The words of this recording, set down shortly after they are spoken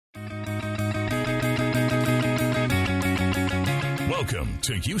Welcome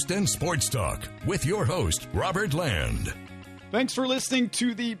to Houston Sports Talk with your host, Robert Land. Thanks for listening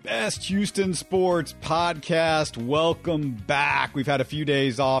to the best Houston sports podcast. Welcome back. We've had a few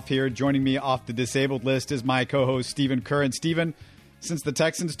days off here. Joining me off the disabled list is my co-host, Stephen Kerr. And Stephen, since the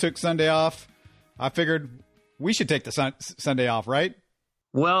Texans took Sunday off, I figured we should take the Sunday off, right?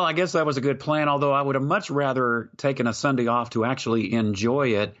 Well, I guess that was a good plan, although I would have much rather taken a Sunday off to actually enjoy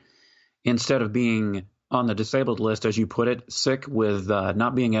it instead of being on the disabled list, as you put it, sick with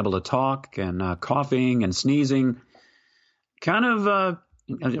not being able to talk and coughing and sneezing. Kind of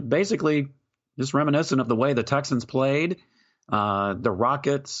basically just reminiscent of the way the Texans played. The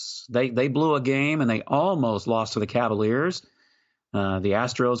Rockets, they blew a game and they almost lost to the Cavaliers. The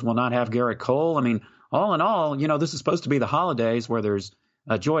Astros will not have Garrett Cole. I mean, all in all, this is supposed to be the holidays where there's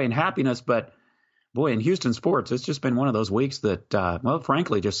joy and happiness. But, boy, in Houston sports, it's just been one of those weeks that,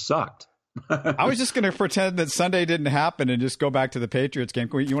 frankly, just sucked. I was just going to pretend that Sunday didn't happen and just go back to the Patriots game.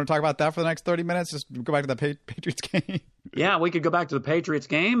 You want to talk about that for the next 30 minutes? Just go back to the Patriots game. Yeah, we could go back to the Patriots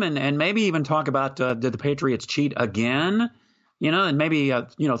game and maybe even talk about did the Patriots cheat again? And maybe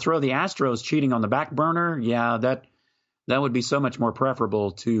throw the Astros cheating on the back burner. Yeah, that would be so much more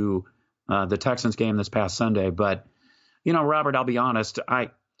preferable to the Texans game this past Sunday. But Robert, I'll be honest,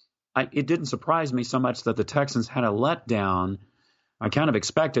 it didn't surprise me so much that the Texans had a letdown. I kind of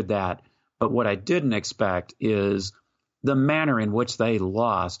expected that. But what I didn't expect is the manner in which they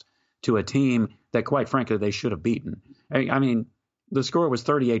lost to a team that, quite frankly, they should have beaten. I mean, the score was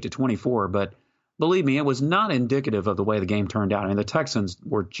 38-24, but believe me, it was not indicative of the way the game turned out. I mean, the Texans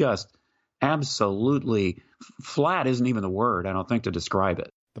were just absolutely flat isn't even the word, I don't think, to describe it.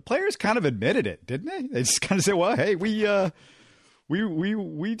 The players kind of admitted it, didn't they? They just kind of said, well, hey, we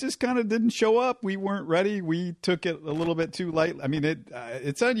just kind of didn't show up. We weren't ready. We took it a little bit too light. I mean,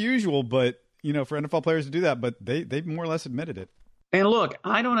 it's unusual, but for NFL players to do that, but they more or less admitted it. And look,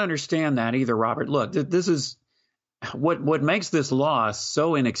 I don't understand that either, Robert. Look, this is what makes this loss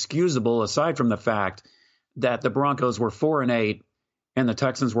so inexcusable, aside from the fact that the Broncos were 4-8 and the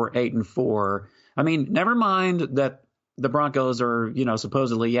Texans were 8-4. I mean, never mind that the Broncos are,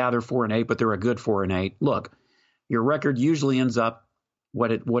 supposedly, they're 4-8, but they're a good 4-8. Look, your record usually ends up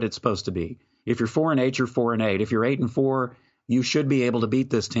what it's supposed to be. If you're 4-8, you're 4-8. If you're 8-4, you should be able to beat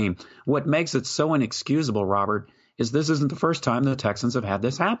this team. What makes it so inexcusable, Robert, is this isn't the first time the Texans have had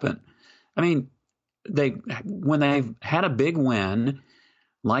this happen. I mean, when they've had a big win,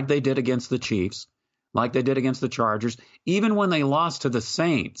 like they did against the Chiefs, like they did against the Chargers, even when they lost to the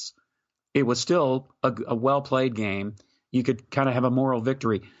Saints, it was still a well-played game. You could kind of have a moral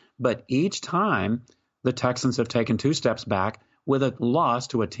victory. But each time, the Texans have taken two steps back with a loss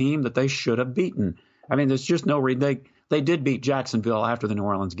to a team that they should have beaten. I mean, there's just no reason. They did beat Jacksonville after the New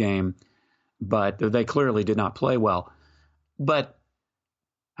Orleans game, but they clearly did not play well. But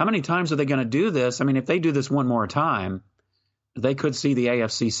how many times are they going to do this? I mean, if they do this one more time, they could see the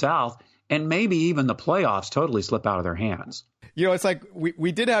AFC South and maybe even the playoffs totally slip out of their hands. It's like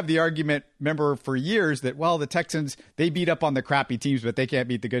we did have the argument, remember, for years that, well, the Texans, they beat up on the crappy teams, but they can't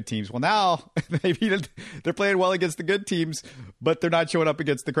beat the good teams. Well, now they're playing well against the good teams, but they're not showing up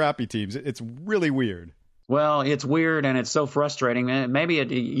against the crappy teams. It's really weird. Well, it's weird and it's so frustrating. Maybe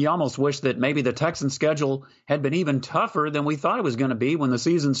you almost wish that maybe the Texans' schedule had been even tougher than we thought it was going to be when the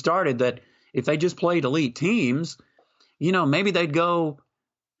season started, that if they just played elite teams, maybe they'd go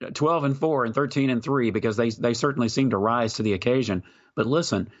 12-4 and 13-3 because they certainly seem to rise to the occasion. But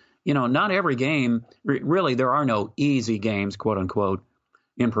listen, not every game, really, there are no easy games, quote unquote,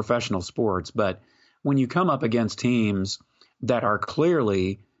 in professional sports. But when you come up against teams that are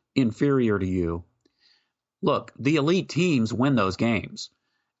clearly inferior to you, look, the elite teams win those games.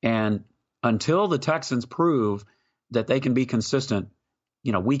 And until the Texans prove that they can be consistent,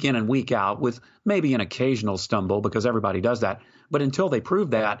 week in and week out, with maybe an occasional stumble, because everybody does that. But until they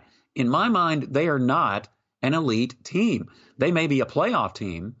prove that, in my mind, they are not an elite team. They may be a playoff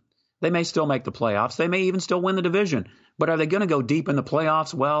team. They may still make the playoffs. They may even still win the division. But are they going to go deep in the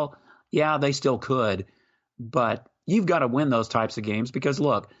playoffs? Well, yeah, they still could. But you've got to win those types of games because,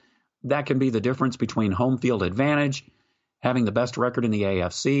 look, that can be the difference between home field advantage, having the best record in the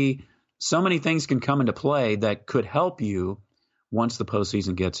AFC. So many things can come into play that could help you once the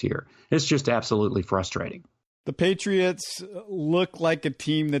postseason gets here. It's just absolutely frustrating. The Patriots look like a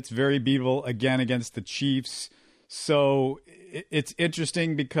team that's very beatable again against the Chiefs. So it's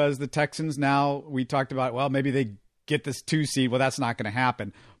interesting because the Texans now, we talked about, well, maybe they get this 2 seed. Well, that's not going to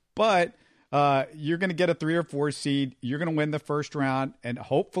happen. But you're going to get a 3 or 4 seed. You're going to win the first round. And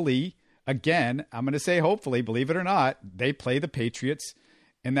hopefully, again, I'm going to say hopefully, believe it or not, they play the Patriots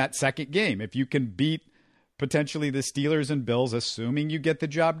in that second game. If you can beat potentially the Steelers and Bills, assuming you get the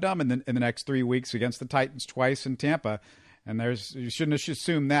job done in the next 3 weeks against the Titans twice in Tampa. And you shouldn't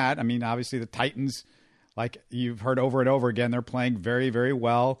assume that. I mean, obviously the Titans, like you've heard over and over again, they're playing very, very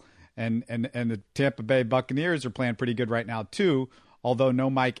well. And the Tampa Bay Buccaneers are playing pretty good right now too, although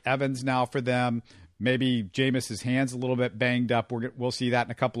no Mike Evans now for them. Maybe Jameis's hand's a little bit banged up. We'll see that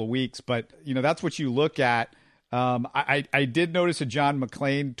in a couple of weeks. But, that's what you look at. I did notice a John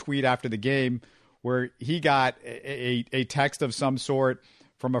McClain tweet after the game where he got a text of some sort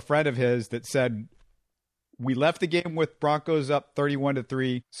from a friend of his that said, "We left the game with Broncos up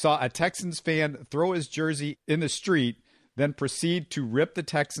 31-3, saw a Texans fan throw his jersey in the street, then proceed to rip the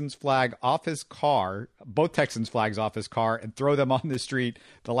Texans flag off his car, both Texans flags off his car, and throw them on the street.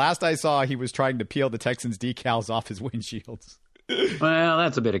 The last I saw, he was trying to peel the Texans decals off his windshields." Well,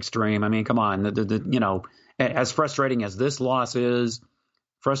 that's a bit extreme. I mean, come on. As frustrating as this loss is,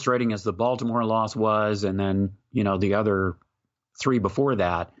 frustrating as the Baltimore loss was, and then, the other three before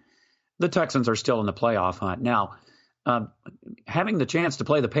that, the Texans are still in the playoff hunt. Now, having the chance to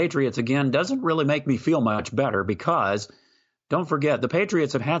play the Patriots again doesn't really make me feel much better because, don't forget, the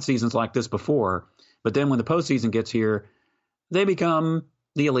Patriots have had seasons like this before, but then when the postseason gets here, they become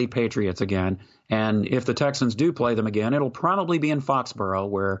the elite Patriots again. And if the Texans do play them again, it'll probably be in Foxborough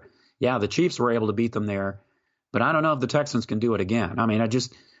where, the Chiefs were able to beat them there. But I don't know if the Texans can do it again. I mean,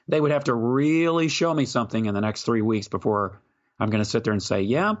 they would have to really show me something in the next 3 weeks before I'm going to sit there and say,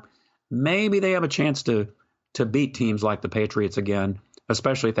 maybe they have a chance to beat teams like the Patriots again,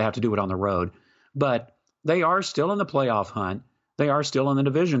 especially if they have to do it on the road. But they are still in the playoff hunt. They are still in the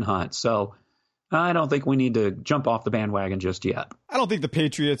division hunt. So I don't think we need to jump off the bandwagon just yet. I don't think the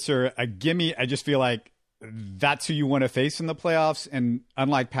Patriots are a gimme. I just feel like that's who you want to face in the playoffs. And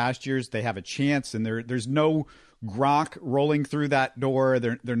unlike past years, they have a chance. And there's no Gronk rolling through that door.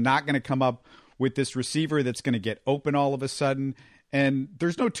 They're not going to come up with this receiver that's going to get open all of a sudden. And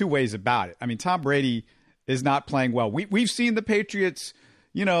there's no two ways about it. I mean, Tom Brady is not playing well. We've seen the Patriots,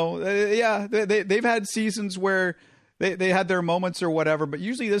 they've had seasons where they had their moments or whatever, but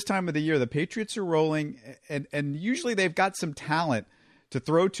usually this time of the year, the Patriots are rolling and usually they've got some talent to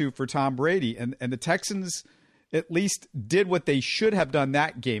throw to for Tom Brady. And the Texans at least did what they should have done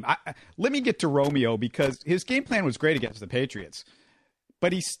that game. Let me get to Romeo because his game plan was great against the Patriots,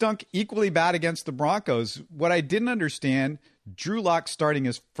 but he stunk equally bad against the Broncos. What I didn't understand, Drew Lock starting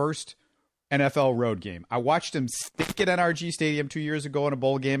his first NFL road game. I watched him stink at NRG Stadium 2 years ago in a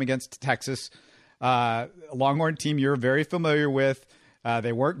bowl game against Texas, a Longhorn team you're very familiar with.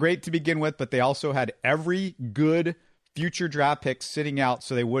 They weren't great to begin with, but they also had every good future draft pick sitting out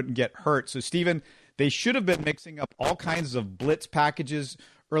so they wouldn't get hurt. So, Steven, they should have been mixing up all kinds of blitz packages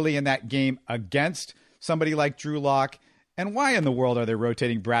early in that game against somebody like Drew Lock. And why in the world are they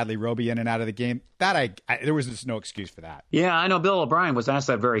rotating Bradley Roby in and out of the game? There was just no excuse for that. Yeah, I know Bill O'Brien was asked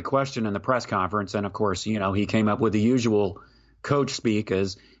that very question in the press conference. And, of course, he came up with the usual coach speak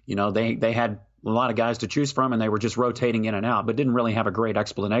as, they had a lot of guys to choose from and they were just rotating in and out, but didn't really have a great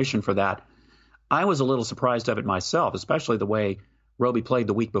explanation for that. I was a little surprised of it myself, especially the way Roby played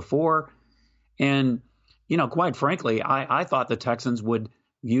the week before. And, quite frankly, I thought the Texans would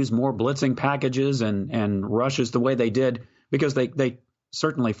use more blitzing packages and rushes the way they did because they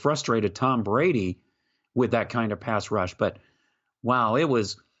certainly frustrated Tom Brady with that kind of pass rush. But, wow, it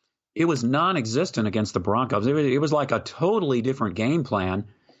was non-existent against the Broncos. It was like a totally different game plan.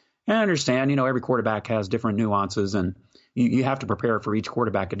 And I understand, every quarterback has different nuances and you have to prepare for each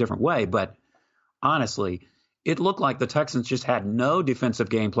quarterback a different way. But honestly, it looked like the Texans just had no defensive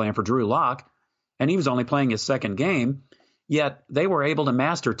game plan for Drew Lock, and he was only playing his second game. Yet they were able to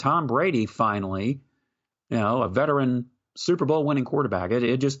master Tom Brady finally, a veteran Super Bowl winning quarterback.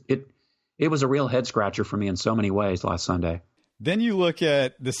 It was a real head scratcher for me in so many ways last Sunday. Then you look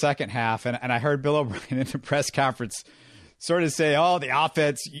at the second half, and I heard Bill O'Brien in the press conference sort of say, the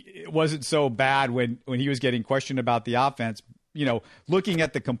offense wasn't so bad when he was getting questioned about the offense, looking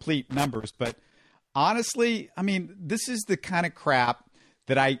at the complete numbers. But honestly, I mean, this is the kind of crap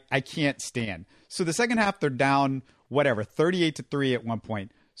that I can't stand. So the second half, they're down, 38-3 at one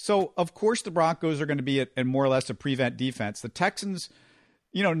point. So, of course, the Broncos are going to be in more or less a prevent defense. The Texans,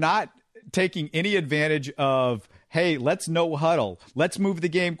 not taking any advantage of, hey, let's no huddle. Let's move the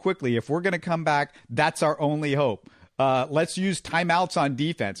game quickly. If we're going to come back, that's our only hope. Let's use timeouts on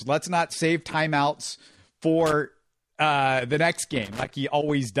defense. Let's not save timeouts for the next game like he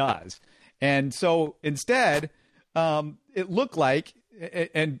always does. And so instead, it looked like,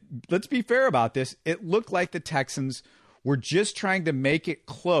 and let's be fair about this, it looked like the Texans were just trying to make it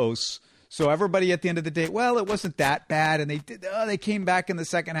close So everybody at the end of the day, well, it wasn't that bad. And they came back in the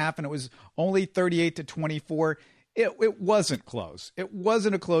second half and it was only 38-24. It wasn't close. It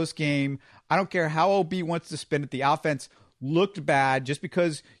wasn't a close game. I don't care how OB wants to spin it. The offense looked bad just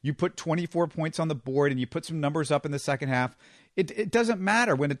because you put 24 points on the board and you put some numbers up in the second half. It doesn't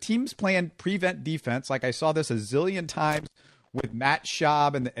matter. When a team's playing prevent defense, like I saw this a zillion times with Matt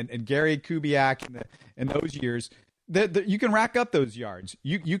Schaub and Gary Kubiak in those years, you can rack up those yards.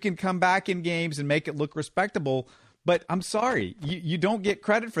 You can come back in games and make it look respectable. But I'm sorry, you don't get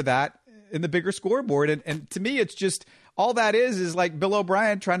credit for that in the bigger scoreboard. And to me, it's just all that is like Bill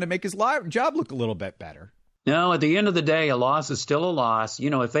O'Brien trying to make his job look a little bit better. No, at the end of the day, a loss is still a loss.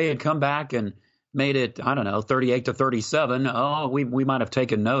 If they had come back and made it, 38-37, we might have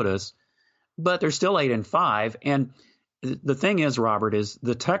taken notice. But they're still 8-5. And the thing is, Robert, is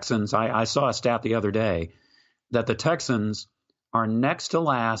the Texans, I saw a stat the other day, that the Texans are next to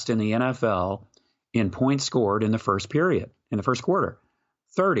last in the NFL in points scored in the first quarter,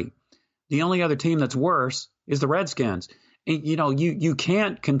 30. The only other team that's worse is the Redskins. You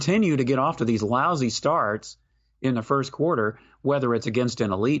can't continue to get off to these lousy starts in the first quarter, whether it's against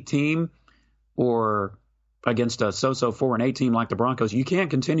an elite team or against a so-so 4-8 team like the Broncos. You can't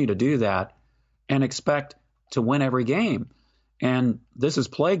continue to do that and expect to win every game. And this has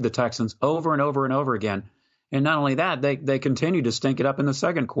plagued the Texans over and over and over again. And not only that, they continue to stink it up in the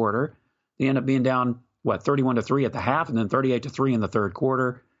second quarter. They end up being down, 31-3 at the half and then 38-3 in the third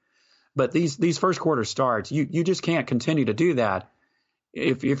quarter. But these first quarter starts, you just can't continue to do that.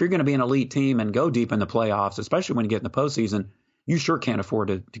 If you're going to be an elite team and go deep in the playoffs, especially when you get in the postseason, you sure can't afford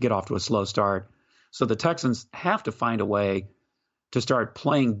to get off to a slow start. So the Texans have to find a way to start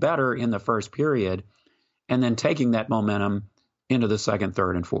playing better in the first period and then taking that momentum into the second,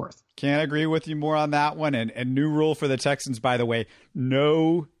 third, and fourth. Can't agree with you more on that one. And new rule for the Texans, by the way,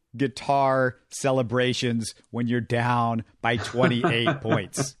 no guitar celebrations when you're down by 28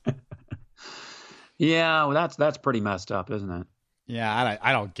 points. Yeah, well, that's pretty messed up, isn't it? Yeah,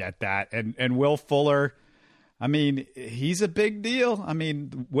 I don't get that. And Will Fuller, he's a big deal.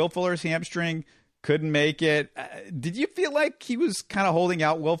 Will Fuller's hamstring couldn't make it. Did you feel like he was kind of holding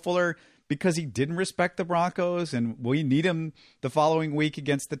out Will Fuller because he didn't respect the Broncos, and will you need him the following week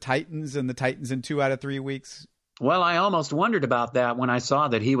against the Titans, and the Titans in 2 out of 3 weeks? Well, I almost wondered about that when I saw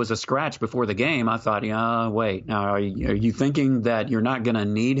that he was a scratch before the game. I thought, wait, now are you thinking that you're not going to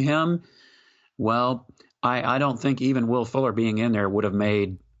need him? Well, I don't think even Will Fuller being in there would have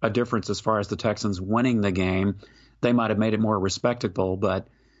made a difference as far as the Texans winning the game. They might have made it more respectable, but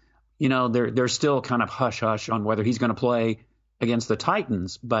they're still kind of hush-hush on whether he's going to play against the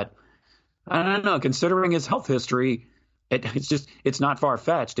Titans. But I don't know, considering his health history, it's not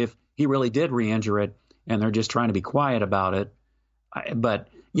far-fetched if he really did re-injure it and they're just trying to be quiet about it. But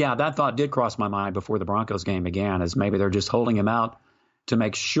yeah, that thought did cross my mind before the Broncos game began, as maybe they're just holding him out to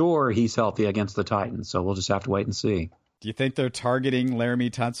make sure he's healthy against the Titans. So we'll just have to wait and see. Do you think they're targeting Laramie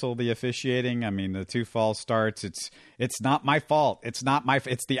Tunsil, the officiating? The 2 false starts. It's not my fault. It's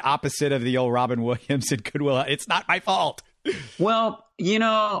the opposite of the old Robin Williams and Goodwill. It's not my fault. Well, when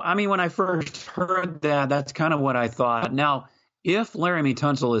I first heard that, that's kind of what I thought. Now, if Laramie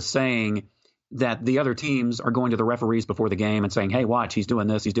Tunsil is saying that the other teams are going to the referees before the game and saying, hey, watch, he's doing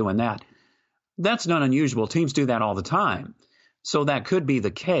this, he's doing that, that's not unusual. Teams do that all the time. So that could be the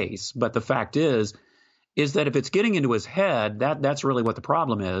case. But the fact is that if it's getting into his head, that's really what the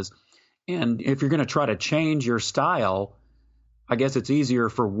problem is. And if you're going to try to change your style, I guess it's easier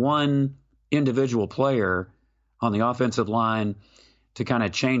for one individual player on the offensive line to kind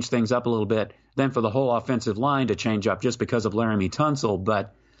of change things up a little bit than for the whole offensive line to change up just because of Laramie Tunsil.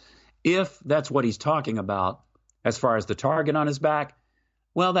 But if that's what he's talking about as far as the target on his back,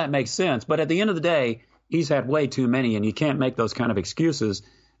 well, that makes sense. But at the end of the day, he's had way too many, and you can't make those kind of excuses.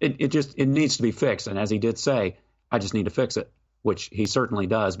 It needs to be fixed. And as he did say, I just need to fix it, which he certainly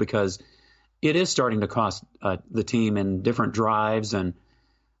does, because it is starting to cost the team in different drives. And,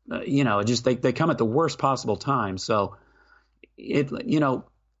 they come at the worst possible time. So,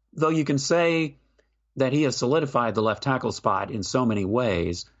 though you can say that he has solidified the left tackle spot in so many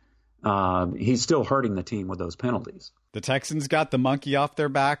ways, he's still hurting the team with those penalties. The Texans got the monkey off their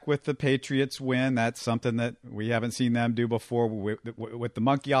back with the Patriots win. That's something that we haven't seen them do before, with the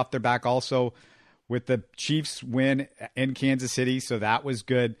monkey off their back, also with the Chiefs win in Kansas City. So that was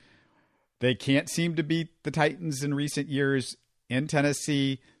good. They can't seem to beat the Titans in recent years in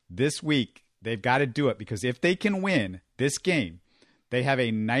Tennessee. This week, they've got to do it, because if they can win this game, they have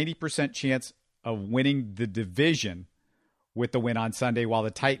a 90% chance of winning the division with the win on Sunday, while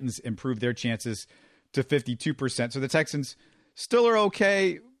the Titans improve their chances to 52%. So the Texans still are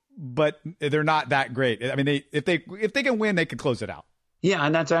okay, but they're not that great. I mean, if they can win, they could close it out. Yeah,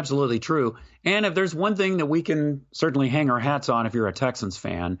 and that's absolutely true. And if there's one thing that we can certainly hang our hats on if you're a Texans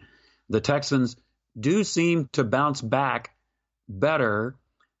fan, the Texans do seem to bounce back better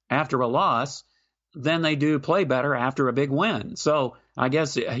after a loss than they do play better after a big win. So I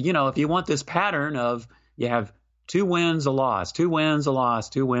guess, if you want this pattern of you have 2 wins, a loss, 2 wins, a loss,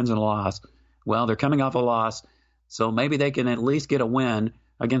 2 wins, and a loss, well, they're coming off a loss. So maybe they can at least get a win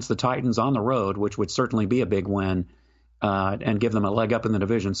against the Titans on the road, which would certainly be a big win and give them a leg up in the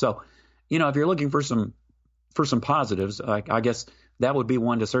division. So, if you're looking for some positives, I guess that would be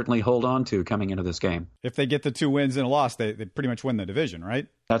one to certainly hold on to coming into this game. If they get the 2 wins and a loss, they pretty much win the division, right?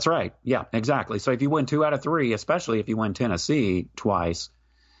 That's right. Yeah, exactly. So if you win 2 out of 3, especially if you win Tennessee twice,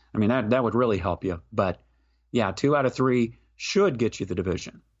 I mean, that would really help you. But yeah, 2 out of 3 should get you the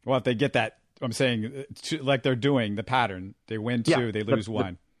division. Well, if they get that, I'm saying, like they're doing the pattern, they win 2, they lose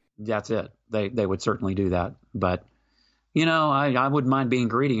 1. That's it. They would certainly do that. But, I wouldn't mind being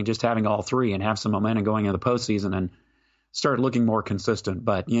greedy and just having all 3 and have some momentum going into the postseason and start looking more consistent.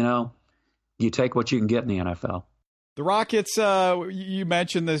 But, you take what you can get in the NFL. The Rockets, you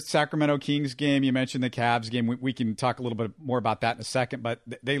mentioned the Sacramento Kings game. You mentioned the Cavs game. We can talk a little bit more about that in a second. But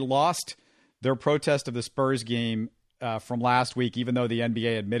they lost their protest of the Spurs game from last week, even though the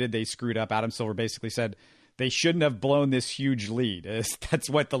NBA admitted they screwed up. Adam Silver basically said they shouldn't have blown this huge lead. That's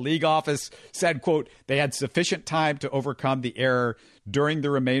what the league office said, quote, they had sufficient time to overcome the error during the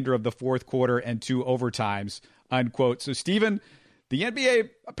remainder of the fourth quarter and 2 overtimes, unquote. So, Stephen, the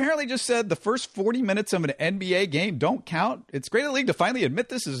NBA apparently just said the first 40 minutes of an NBA game don't count. It's great of the league to finally admit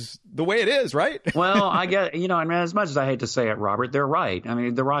this is the way it is, right? Well, I get, as much as I hate to say it, Robert, they're right. I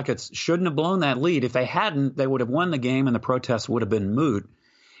mean, the Rockets shouldn't have blown that lead. If they hadn't, they would have won the game and the protest would have been moot.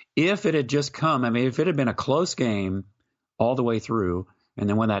 If it had just come, if it had been a close game all the way through, and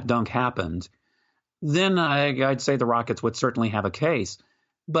then when that dunk happened, then I'd say the Rockets would certainly have a case.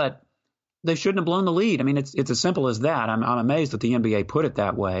 But they shouldn't have blown the lead. I mean, it's as simple as that. I'm amazed that the NBA put it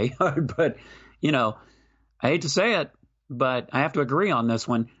that way. But, I hate to say it, but I have to agree on this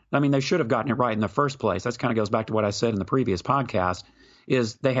one. I mean, they should have gotten it right in the first place. That kind of goes back to what I said in the previous podcast,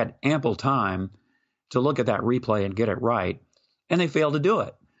 is they had ample time to look at that replay and get it right, and they failed to do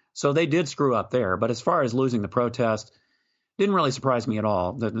it. So they did screw up there. But as far as losing the protest, didn't really surprise me at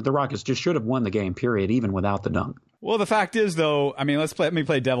all. The Rockets just should have won the game, period, even without the dunk. Well, the fact is, though, I mean, let me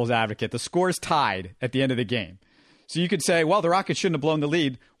play devil's advocate. The score's tied at the end of the game. So you could say, well, the Rockets shouldn't have blown the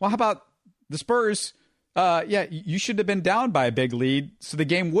lead. Well, how about the Spurs? You should have been down by a big lead, so the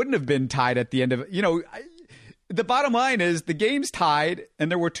game wouldn't have been tied at the end of it. The bottom line is the game's tied, and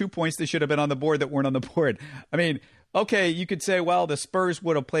there were 2 points that should have been on the board that weren't on the board. I mean, okay, you could say, well, the Spurs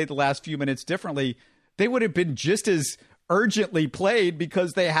would have played the last few minutes differently. They would have been just as urgently played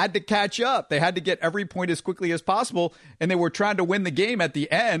because they had to catch up. They had to get every point as quickly as possible, and they were trying to win the game at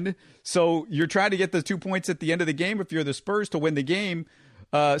the end. So you're trying to get the 2 points at the end of the game if you're the Spurs to win the game.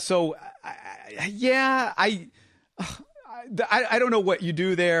 I don't know what you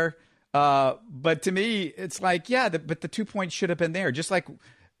do there. But to me, it's like, but the 2 points should have been there. Just like,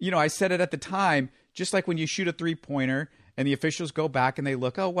 I said it at the time, just like when you shoot a 3-pointer and the officials go back and they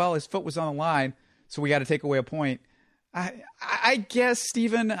look, oh, well, his foot was on the line, so we got to take away a point. I guess,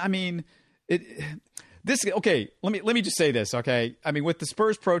 Stephen, I mean, okay, let me just say this, okay? I mean, with the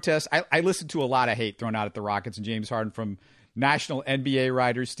Spurs protest, I listened to a lot of hate thrown out at the Rockets and James Harden from national NBA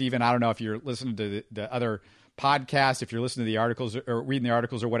writers. Stephen, I don't know if you're listening to the other podcasts, if you're listening to the articles or reading the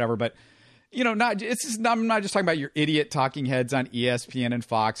articles or whatever, but I'm not just talking about your idiot talking heads on ESPN and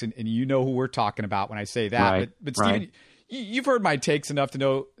Fox, and you know who we're talking about when I say that. Right, but Stephen, you've heard my takes enough to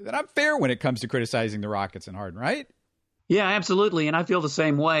know that I'm fair when it comes to criticizing the Rockets and Harden, right? Yeah, absolutely, and I feel the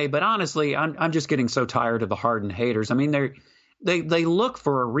same way. But honestly, I'm just getting so tired of the Harden haters. I mean, they look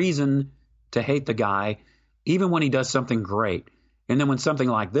for a reason to hate the guy, even when he does something great. And then when something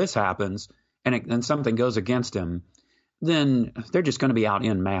like this happens and something goes against him, then they're just going to be out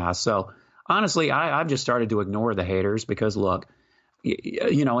en masse. So honestly, I've just started to ignore the haters because, look,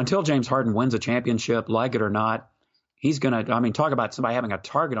 until James Harden wins a championship, like it or not, he's going to, talk about somebody having a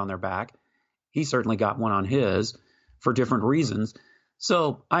target on their back. He certainly got one on his for different reasons.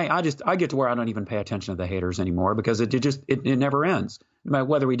 So I get to where I don't even pay attention to the haters anymore because it never ends. No matter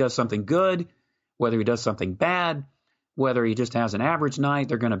whether he does something good, whether he does something bad, whether he just has an average night,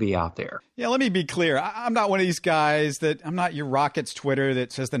 they're going to be out there. Yeah, let me be clear. I'm not one of these guys I'm not your Rockets Twitter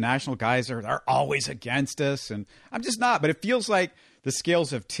that says the national guys are always against us. And I'm just not. But it feels like the scales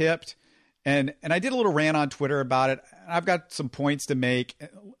have tipped. And I did a little rant on Twitter about it. I've got some points to make.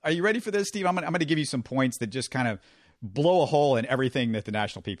 Are you ready for this, Steve? I'm going to give you some points that just kind of blow a hole in everything that the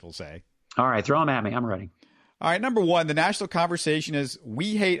national people say. All right, throw them at me. I'm ready. All right, number one, the national conversation is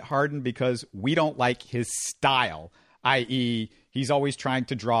we hate Harden because we don't like his style, i.e., he's always trying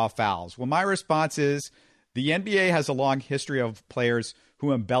to draw fouls. Well, my response is the NBA has a long history of players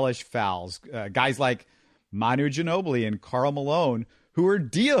who embellish fouls, guys like Manu Ginobili and Karl Malone, who are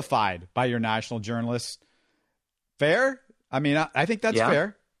deified by your national journalists. Fair? I mean, I think that's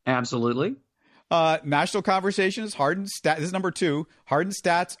fair. Absolutely. National conversations, Harden's stats. This is number two. Harden's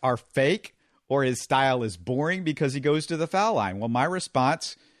stats are fake or his style is boring because he goes to the foul line. Well, my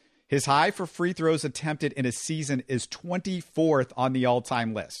response, his high for free throws attempted in a season is 24th on the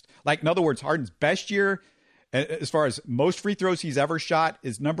all-time list. Like, in other words, Harden's best year, as far as most free throws he's ever shot,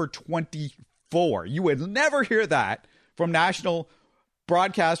 is number 24. You would never hear that from national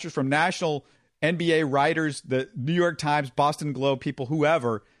broadcasters, from national NBA writers, the New York Times, Boston Globe, people,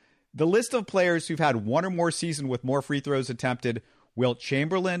 whoever. The list of players who've had one or more seasons with more free throws attempted: Wilt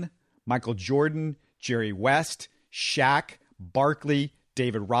Chamberlain, Michael Jordan, Jerry West, Shaq, Barkley,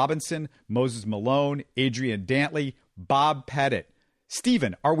 David Robinson, Moses Malone, Adrian Dantley, Bob Pettit.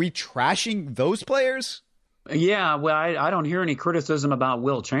 Steven, are we trashing those players? Yeah, well, I don't hear any criticism about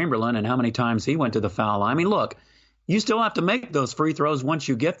Wilt Chamberlain and how many times he went to the foul line. I mean, look, you still have to make those free throws once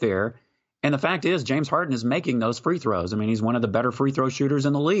you get there. And the fact is, James Harden is making those free throws. I mean, he's one of the better free throw shooters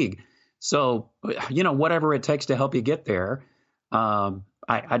in the league. So, whatever it takes to help you get there. I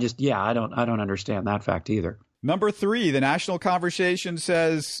don't understand that fact either. Number three, the national conversation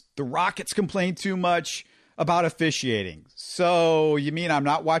says the Rockets complain too much about officiating. So you mean I'm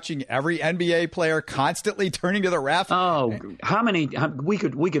not watching every NBA player constantly turning to the ref? Oh, we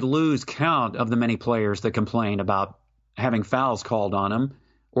could lose count of the many players that complain about having fouls called on them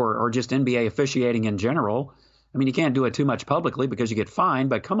or just NBA officiating in general. I mean, you can't do it too much publicly because you get fined,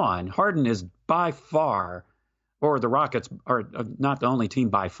 but come on, Harden is by far, or the Rockets are not the only team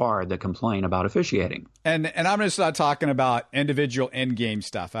by far that complain about officiating. And I'm just not talking about individual in-game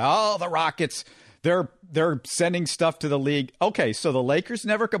stuff. Oh, the Rockets, they're sending stuff to the league. Okay, so the Lakers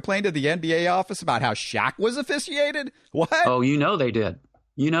never complained to the NBA office about how Shaq was officiated? What? Oh, they did.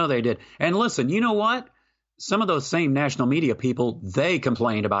 And listen, you know what? Some of those same national media people, they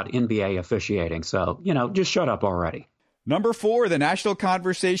complained about NBA officiating. So, just shut up already. Number four, the national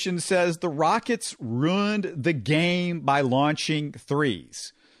conversation says the Rockets ruined the game by launching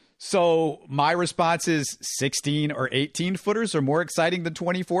threes. So my response is 16 or 18 footers are more exciting than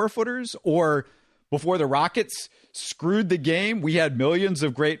 24 footers. Or before the Rockets screwed the game, we had millions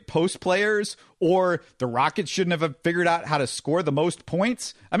of great post players. Or the Rockets shouldn't have figured out how to score the most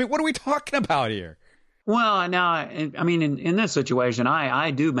points. I mean, what are we talking about here? Well, now, I mean, in this situation, I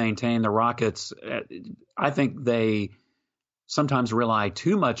do maintain the Rockets. I think they sometimes rely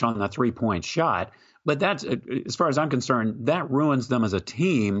too much on the 3-point shot. But that's, as far as I'm concerned, that ruins them as a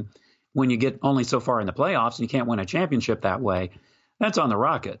team when you get only so far in the playoffs and you can't win a championship that way. That's on the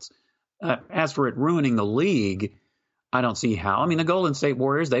Rockets. As for it ruining the league, I don't see how. I mean, the Golden State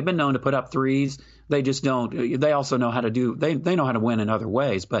Warriors, they've been known to put up threes. They just don't. They also know how to they know how to win in other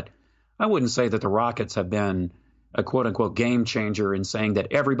ways. But I wouldn't say that the Rockets have been a quote-unquote game changer in saying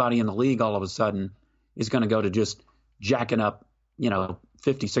that everybody in the league all of a sudden is going to go to just jacking up,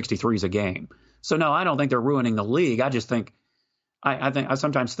 50, 60 threes a game. So, no, I don't think they're ruining the league. I just think I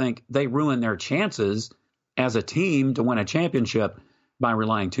sometimes think they ruin their chances as a team to win a championship by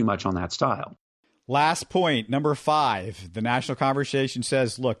relying too much on that style. Last point, number five, the national conversation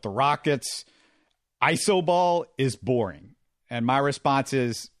says, look, the Rockets ISO ball is boring. And my response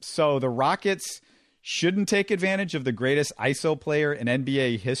is, so the Rockets shouldn't take advantage of the greatest ISO player in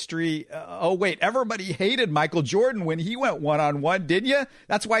NBA history. Everybody hated Michael Jordan when he went one-on-one, didn't you?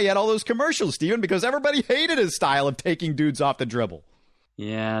 That's why he had all those commercials, Steven, because everybody hated his style of taking dudes off the dribble.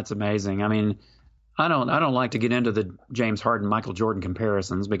 Yeah, it's amazing. I mean, I don't like to get into the James Harden, Michael Jordan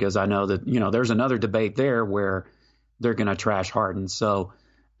comparisons because I know that, there's another debate there where they're going to trash Harden. So,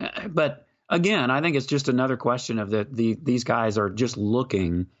 but again, I think it's just another question of that these guys are just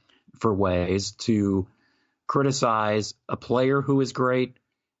looking for ways to criticize a player who is great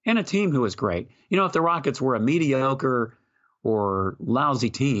and a team who is great. If the Rockets were a mediocre or lousy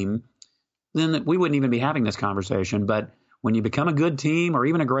team, then we wouldn't even be having this conversation. But when you become a good team or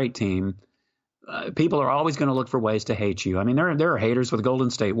even a great team, people are always going to look for ways to hate you. I mean, there are haters for the Golden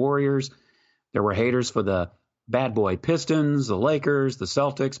State Warriors. There were haters for the bad boy Pistons, the Lakers, the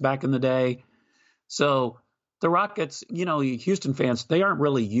Celtics back in the day. So the Rockets, Houston fans, they aren't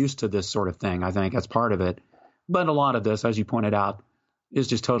really used to this sort of thing. I think that's part of it. But a lot of this, as you pointed out, is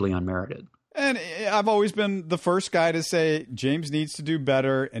just totally unmerited. And I've always been the first guy to say James needs to do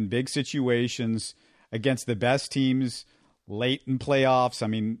better in big situations. against the best teams late in playoffs. I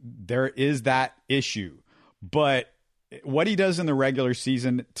mean, there is that issue. But what he does in the regular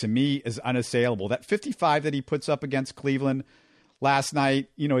season, to me, is unassailable. That 55 that he puts up against Cleveland last night,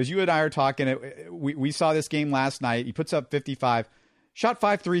 as you and I are talking, we saw this game last night. He puts up 55, shot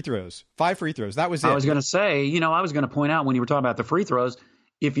 5 free throws. That was it. I was going to say, I was going to point out when you were talking about the free throws,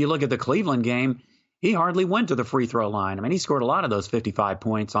 if you look at the Cleveland game, he hardly went to the free throw line. I mean, he scored a lot of those 55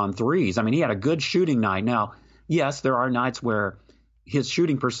 points on threes. I mean, he had a good shooting night. Now, yes, there are nights where his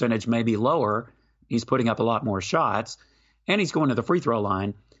shooting percentage may be lower. He's putting up a lot more shots, and he's going to the free throw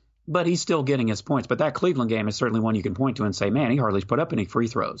line, but he's still getting his points. But that Cleveland game is certainly one you can point to and say, man, he hardly put up any free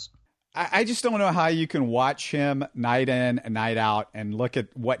throws. I just don't know how you can watch him night in and night out and look at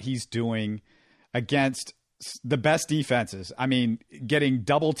what he's doing against the best defenses. I mean, getting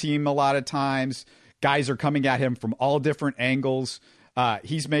double teamed a lot of times. Guys are coming at him from all different angles.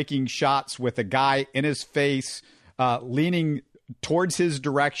 He's making shots with a guy in his face, leaning towards his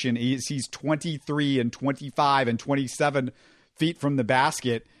direction. He's 23 and 25 and 27 feet from the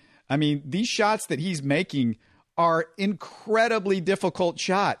basket. I mean, these shots that he's making are incredibly difficult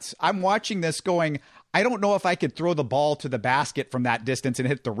shots. I'm watching this going, I don't know if I could throw the ball to the basket from that distance and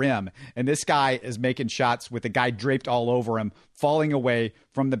hit the rim. And this guy is making shots with a guy draped all over him, falling away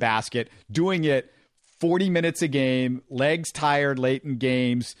from the basket, doing it 40 minutes a game, legs tired late in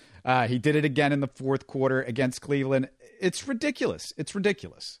games. He did it again in the fourth quarter against Cleveland. It's ridiculous.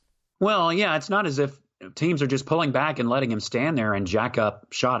 Well, yeah, it's not as if teams are just pulling back and letting him stand there and jack up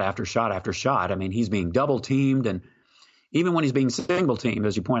shot after shot after shot. I mean, he's being double teamed, and even when he's being single teamed,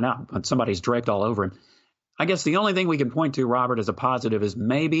 as you point out, somebody's draped all over him. I guess the only thing we can point to, Robert, as a positive is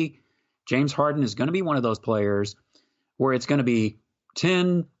maybe James Harden is going to be one of those players where it's going to be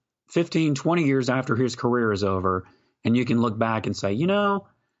 10, 15, 20 years after his career is over, and you can look back and say,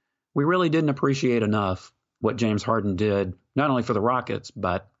 we really didn't appreciate enough what James Harden did, not only for the Rockets,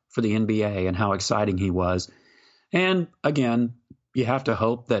 but for the NBA and how exciting he was. And again, you have to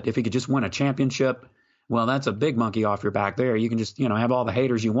hope that if he could just win a championship, well, that's a big monkey off your back there. You can just, have all the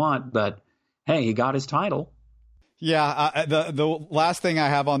haters you want, but hey, he got his title. Yeah, the last thing I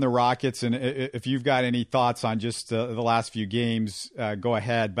have on the Rockets, and if you've got any thoughts on just the last few games, go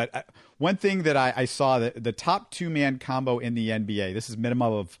ahead. But one thing that I saw, that the top two-man combo in the NBA, this is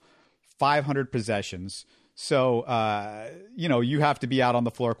minimum of 500 possessions. So, you have to be out on the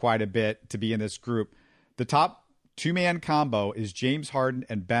floor quite a bit to be in this group. The top two-man combo is James Harden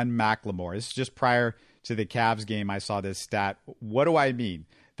and Ben McLemore. This is just prior to the Cavs game. I saw this stat. What do I mean?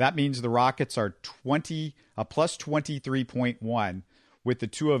 That means the Rockets are plus 23.1 with the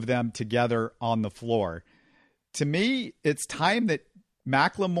two of them together on the floor. To me, it's time that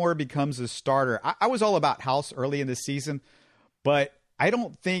McLemore becomes a starter. I was all about House early in the season, but I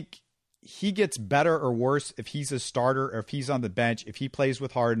don't think he gets better or worse if he's a starter or if he's on the bench, if he plays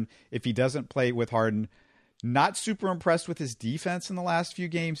with Harden, if he doesn't play with Harden. Not super impressed with his defense in the last few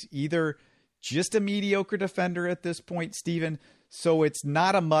games either. Just a mediocre defender at this point, Steven. So it's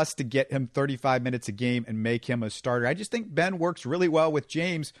not a must to get him 35 minutes a game and make him a starter. I just think Ben works really well with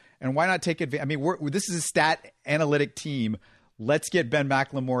James, and why not take advantage? I mean, this is a stat analytic team. Let's get Ben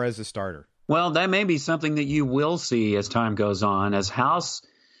McLemore as a starter. Well, that may be something that you will see as time goes on. As House,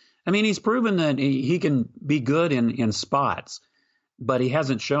 I mean, he's proven that he can be good in spots, but he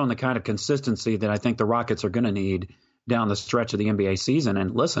hasn't shown the kind of consistency that I think the Rockets are going to need down the stretch of the NBA season.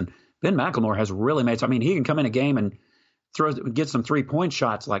 And listen, Ben McLemore has really made – I mean, he can come in a game and get some three-point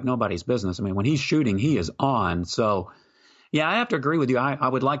shots like nobody's business. I mean, when he's shooting, he is on. So, yeah, I have to agree with you. I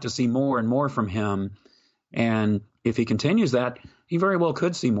would like to see more and more from him. And if he continues that, he very well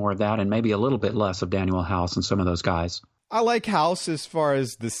could see more of that and maybe a little bit less of Daniel House and some of those guys. I like House as far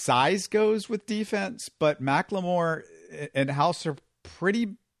as the size goes with defense, but McLemore and House are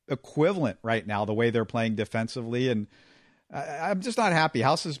pretty equivalent right now, the way they're playing defensively. And I'm just not happy.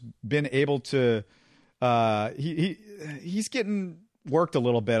 House has been able to he's getting worked a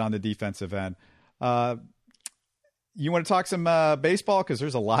little bit on the defensive end. You want to talk some baseball? Because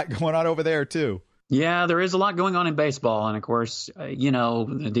there's a lot going on over there, too. Yeah, there is a lot going on in baseball. And, of course,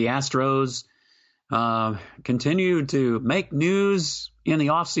 the Astros continue to make news in the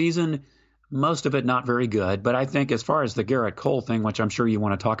offseason, most of it not very good. But I think as far as the Garrett Cole thing, which I'm sure you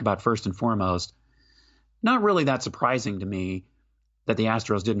want to talk about first and foremost, not really that surprising to me that the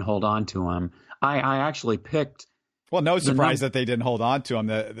Astros didn't hold on to him. I actually picked. Well, no surprise that they didn't hold on to him.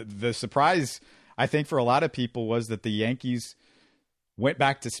 The surprise, I think, for a lot of people was that the Yankees went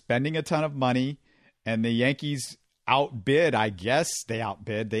back to spending a ton of money, and the Yankees outbid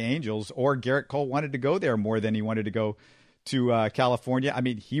the Angels, or Garrett Cole wanted to go there more than he wanted to go to California. I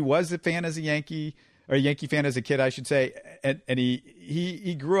mean, he was a fan as a Yankee or a Yankee fan as a kid, I should say. And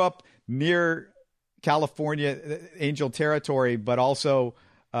he grew up near California, Angel territory, but also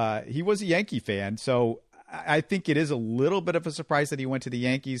he was a Yankee fan. So I think it is a little bit of a surprise that he went to the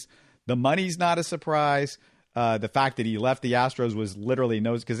Yankees. The money's not a surprise. The fact that he left the Astros was literally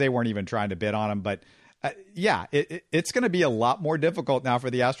because they weren't even trying to bid on him. But it's going to be a lot more difficult now for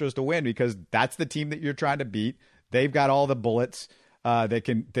the Astros to win because that's the team that you're trying to beat. They've got all the bullets that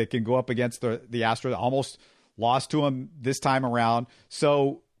can go up against the Astros. Almost lost to them this time around.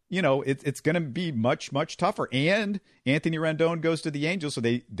 So, it's going to be much, much tougher. And Anthony Rendon goes to the Angels. So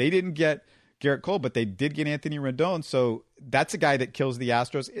they didn't get Garrett Cole, but they did get Anthony Rendon. So that's a guy that kills the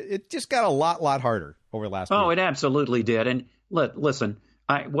Astros. It just got a lot harder over the last week. Oh, it absolutely did. And listen,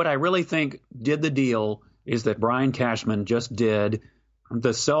 what I really think did the deal is that Brian Cashman just did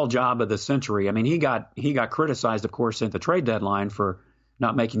the sell job of the century. I mean, he got criticized, of course, at the trade deadline for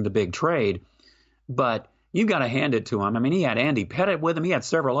not making the big trade, but you got to hand it to him. I mean, he had Andy Pettitte with him. He had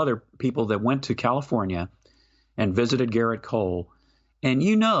several other people that went to California and visited Garrett Cole. And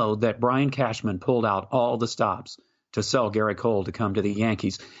you know that Brian Cashman pulled out all the stops to sell Garrett Cole to come to the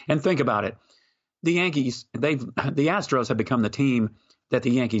Yankees. And think about it. The Astros have become the team that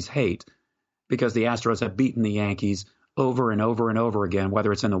the Yankees hate because the Astros have beaten the Yankees over and over and over again,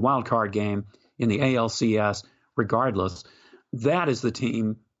 whether it's in the wild card game, in the ALCS, regardless. That is the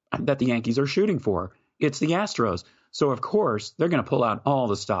team that the Yankees are shooting for. It's the Astros. So, of course, they're going to pull out all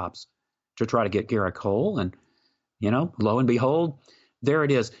the stops to try to get Garrett Cole. And, lo and behold, there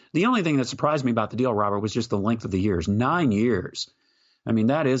it is. The only thing that surprised me about the deal, Robert, was just the length of the years. 9 years. I mean,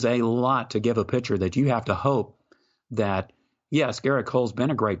 that is a lot to give a pitcher that you have to hope that, yes, Garrett Cole's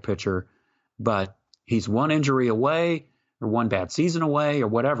been a great pitcher, but he's one injury away or one bad season away or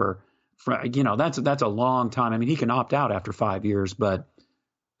whatever. That's a long time. I mean, he can opt out after 5 years, but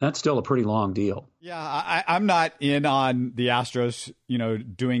that's still a pretty long deal. Yeah, I'm not in on the Astros,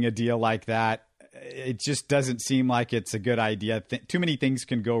 doing a deal like that. It just doesn't seem like it's a good idea. Too many things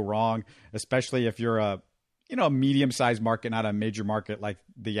can go wrong, especially if you're a medium-sized market, not a major market like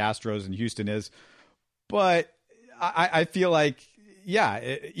the Astros and Houston is. But I feel like,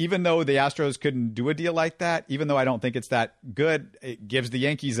 even though the Astros couldn't do a deal like that, even though I don't think it's that good, it gives the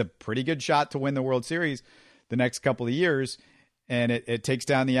Yankees a pretty good shot to win the World Series the next couple of years. And it takes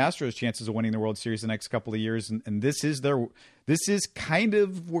down the Astros' chances of winning the World Series the next couple of years. And this is kind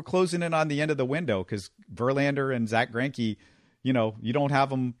of, we're closing in on the end of the window because Verlander and Zach Greinke, you don't have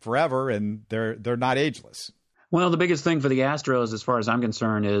them forever and they're not ageless. Well, the biggest thing for the Astros, as far as I'm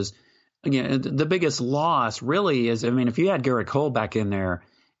concerned, is, again, the biggest loss really is, if you had Garrett Cole back in there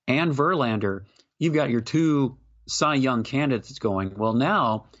and Verlander, you've got your two Cy Young candidates going. Well,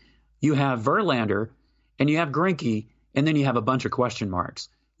 now you have Verlander and you have Greinke, and then you have a bunch of question marks.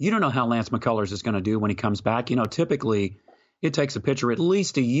 You don't know how Lance McCullers is going to do when he comes back. Typically it takes a pitcher at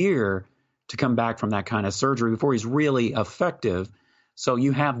least a year to come back from that kind of surgery before he's really effective. So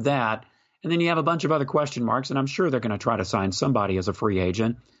you have that. And then you have a bunch of other question marks, and I'm sure they're going to try to sign somebody as a free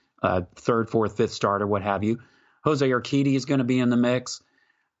agent, third, fourth, fifth starter, what have you. Jose Urquidy is going to be in the mix,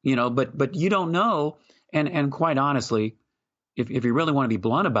 but you don't know. And quite honestly, if you really want to be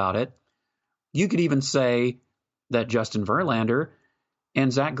blunt about it, you could even say that Justin Verlander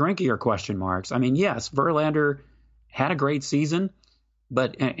and Zach Greinke are question marks. I mean, yes, Verlander had a great season,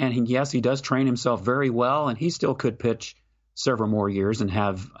 and yes, he does train himself very well, and he still could pitch several more years and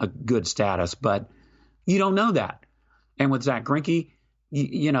have a good status, but you don't know that. And with Zach Greinke,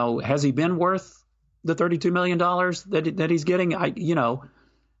 has he been worth the $32 million that he's getting?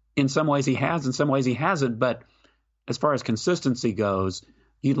 In some ways he has, in some ways he hasn't, but as far as consistency goes,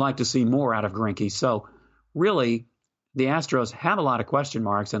 you'd like to see more out of Greinke. So really, the Astros have a lot of question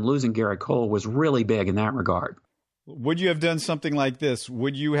marks, and losing Garrett Cole was really big in that regard. Would you have done something like this?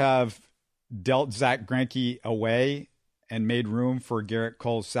 Would you have dealt Zach Greinke away and made room for Garrett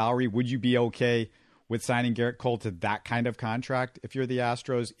Cole's salary? Would you be okay with signing Garrett Cole to that kind of contract if you're the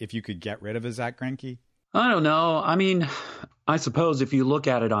Astros, if you could get rid of a Zach Greinke? I don't know. I mean, I suppose if you look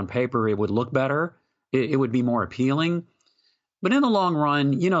at it on paper, it would look better. It would be more appealing. But in the long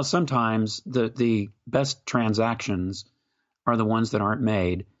run, sometimes the best transactions are the ones that aren't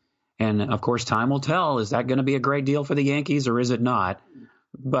made. And, of course, time will tell. Is that going to be a great deal for the Yankees or is it not?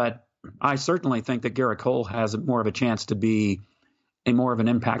 But I certainly think that Garrett Cole has more of a chance to be more of an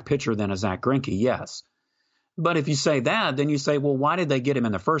impact pitcher than a Zach Greinke, yes. But if you say that, then you say, well, why did they get him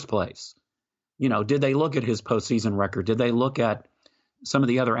in the first place? Did they look at his postseason record? Did they look at some of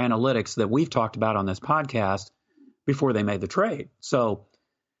the other analytics that we've talked about on this podcast before they made the trade? So,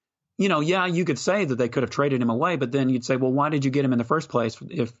 you could say that they could have traded him away, but then you'd say, well, why did you get him in the first place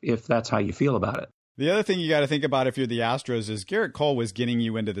if that's how you feel about it? The other thing you got to think about if you're the Astros is Garrett Cole was getting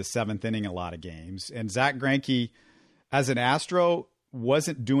you into the seventh inning a lot of games. And Zach Greinke, as an Astro,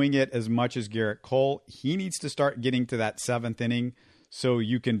 wasn't doing it as much as Garrett Cole. He needs to start getting to that seventh inning so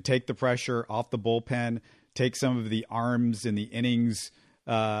you can take the pressure off the bullpen, take some of the arms in the innings,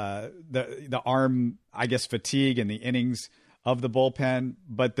 the arm, I guess, fatigue in the innings of the bullpen.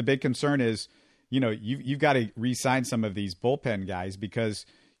 But the big concern is, you've got to re-sign some of these bullpen guys because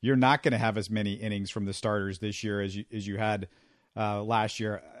you're not going to have as many innings from the starters this year as you had last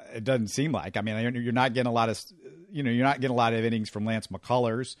year. It doesn't seem like. I mean, you're not getting a lot of, you're not getting a lot of innings from Lance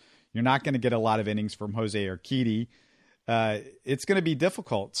McCullers. You're not going to get a lot of innings from Jose Urquidy. It's going to be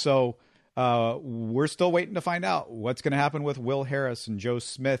difficult. So we're still waiting to find out what's going to happen with Will Harris and Joe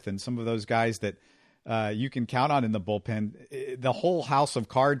Smith and some of those guys that you can count on in the bullpen. The whole house of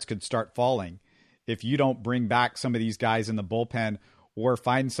cards could start falling if you don't bring back some of these guys in the bullpen or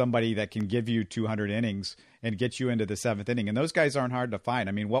find somebody that can give you 200 innings and get you into the seventh inning. And those guys aren't hard to find.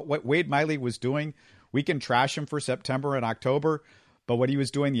 I mean, what Wade Miley was doing, we can trash him for September and October, but what he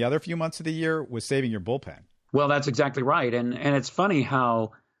was doing the other few months of the year was saving your bullpen. Well, that's exactly right. And it's funny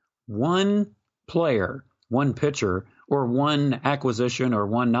how one player, one pitcher, or one acquisition or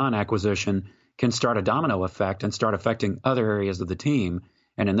one non-acquisition can start a domino effect and start affecting other areas of the team.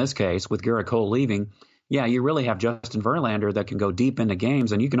 And in this case, with Garrett Cole leaving, yeah, you really have Justin Verlander that can go deep into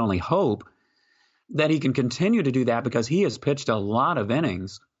games, and you can only hope that he can continue to do that because he has pitched a lot of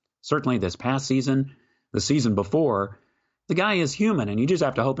innings, certainly this past season, the season before. The guy is human, and you just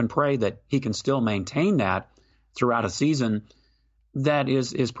have to hope and pray that he can still maintain that throughout a season that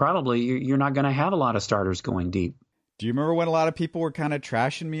is probably, you're not going to have a lot of starters going deep. Do you remember when a lot of people were kind of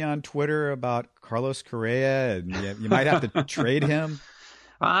trashing me on Twitter about Carlos Correa and you might have to trade him?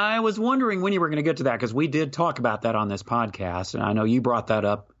 I was wondering when you were going to get to that because we did talk about that on this podcast, and I know you brought that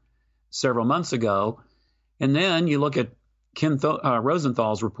up several months ago. And then you look at Ken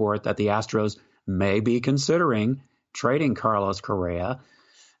Rosenthal's report that the Astros may be considering trading Carlos Correa.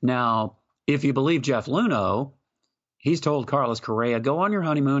 Now, if you believe Jeff Luhnow, he's told Carlos Correa, go on your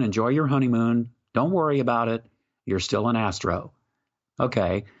honeymoon, enjoy your honeymoon, don't worry about it, you're still an Astro.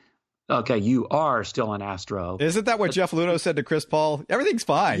 Okay, you are still an Astro. Isn't that what Jeff Luhnow said to Chris Paul? Everything's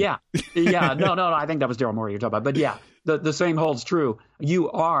fine. Yeah. No, I think that was Daryl Morey you're talking about. But yeah, the same holds true.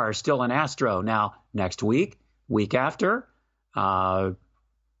 You are still an Astro. Now, next week, week after, during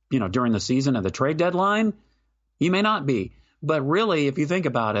the season of the trade deadline, you may not be. But really, if you think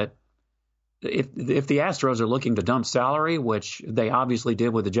about it, if the Astros are looking to dump salary, which they obviously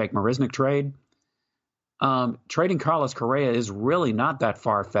did with the Jake Marisnick trade, trading Carlos Correa is really not that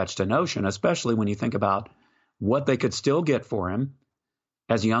far-fetched a notion, especially when you think about what they could still get for him,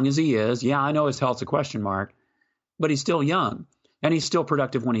 as young as he is. Yeah, I know his health's a question mark, but he's still young, and he's still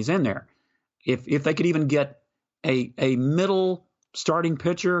productive when he's in there. If they could even get a middle starting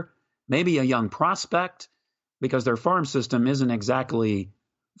pitcher, maybe a young prospect, because their farm system isn't exactly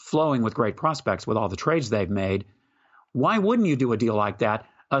flowing with great prospects with all the trades they've made, why wouldn't you do a deal like that,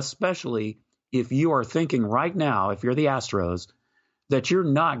 especially if you are thinking right now, if you're the Astros, that you're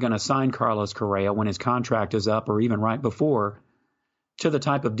not going to sign Carlos Correa when his contract is up or even right before to the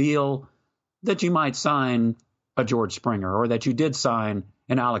type of deal that you might sign a George Springer or that you did sign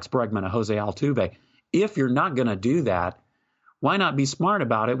an Alex Bregman, a Jose Altuve. If you're not going to do that, why not be smart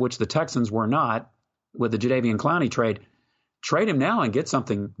about it, which the Texans were not with the Jadeveon Clowney trade. Trade him now and get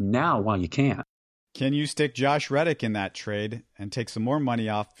something now while you can. Can you stick Josh Reddick in that trade and take some more money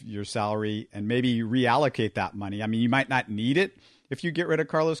off your salary and maybe reallocate that money? I mean, you might not need it if you get rid of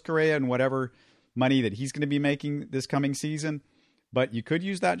Carlos Correa and whatever money that he's going to be making this coming season, but you could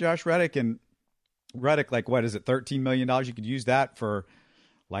use that Josh Reddick, and Reddick, like, what is it, $13 million? You could use that for,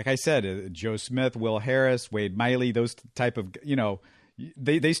 like I said, Joe Smith, Will Harris, Wade Miley, those type of,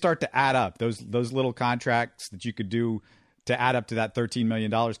 they start to add up. Those little contracts that you could do to add up to that $13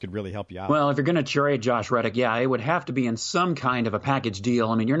 million could really help you out. Well, if you're going to trade Josh Reddick, yeah, it would have to be in some kind of a package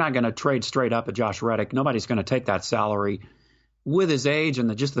deal. I mean, you're not going to trade straight up at Josh Reddick. Nobody's going to take that salary with his age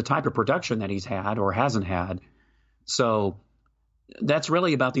and just the type of production that he's had or hasn't had. So that's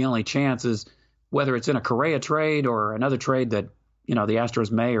really about the only chance, is whether it's in a Correa trade or another trade that, the Astros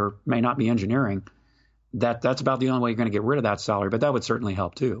may or may not be engineering. That's about the only way you're going to get rid of that salary, but that would certainly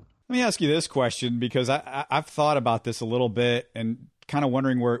help too. Let me ask you this question, because I've thought about this a little bit and kind of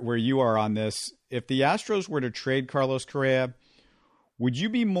wondering where you are on this. If the Astros were to trade Carlos Correa, would you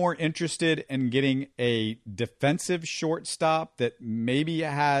be more interested in getting a defensive shortstop that maybe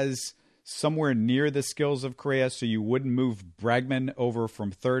has somewhere near the skills of Correa, so you wouldn't move Bregman over from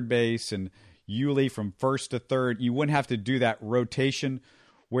third base and Yuli from first to third? You wouldn't have to do that rotation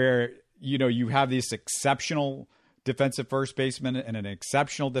where you have this exceptional defensive first baseman and an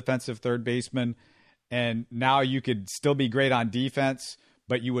exceptional defensive third baseman, and now you could still be great on defense,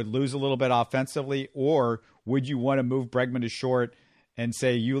 but you would lose a little bit offensively? Or would you want to move Bregman to short and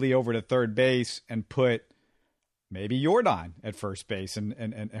say Yuli over to third base and put maybe Jordan at first base,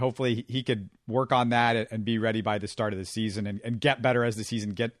 and hopefully he could work on that and be ready by the start of the season and get better as the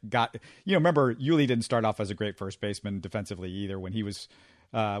season got. Remember, Yuli didn't start off as a great first baseman defensively either when he was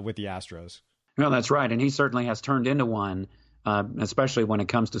with the Astros. No, that's right, and he certainly has turned into one, especially when it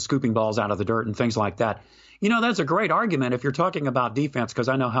comes to scooping balls out of the dirt and things like that. That's a great argument if you're talking about defense, because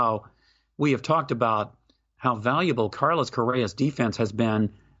I know how we have talked about how valuable Carlos Correa's defense has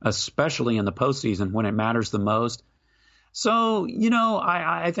been, especially in the postseason when it matters the most. So,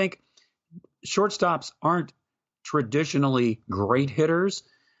 I think shortstops aren't traditionally great hitters.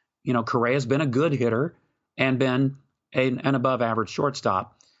 Correa's been a good hitter and been an above average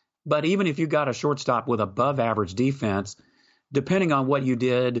shortstop. But even if you got a shortstop with above average defense, depending on what you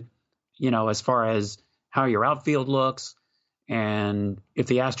did, as far as how your outfield looks, and if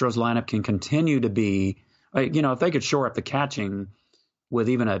the Astros lineup can continue to be, if they could shore up the catching with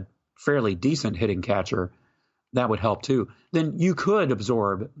even a fairly decent hitting catcher, that would help too. Then you could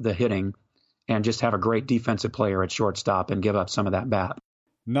absorb the hitting and just have a great defensive player at shortstop and give up some of that bat.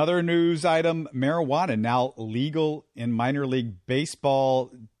 Another news item, marijuana now legal in minor league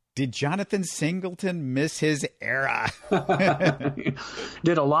baseball. Did Jonathan Singleton miss his era?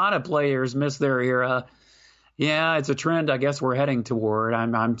 Did a lot of players miss their era? Yeah, it's a trend I guess we're heading toward.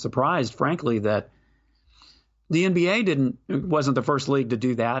 I'm surprised, frankly, that the NBA wasn't the first league to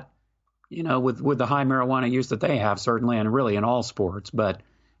do that, with the high marijuana use that they have, certainly, and really in all sports. But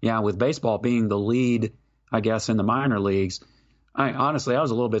yeah, with baseball being the lead, I guess, in the minor leagues, I was a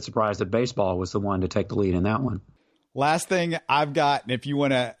little bit surprised that baseball was the one to take the lead in that one. Last thing I've got, and if you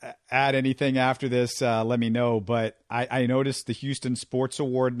want to add anything after this, let me know. But I noticed the Houston Sports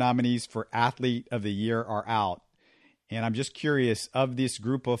Award nominees for Athlete of the Year are out. And I'm just curious, of this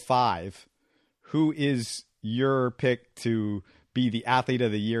group of 5, who is your pick to be the Athlete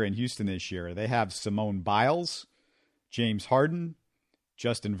of the Year in Houston this year? They have Simone Biles, James Harden,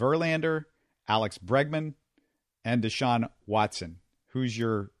 Justin Verlander, Alex Bregman, and Deshaun Watson. Who's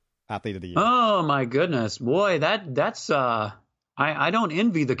your Athlete of the Year? Oh my goodness, boy, that's I don't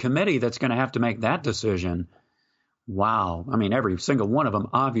envy the committee that's going to have to make that decision. Wow, I mean, every single one of them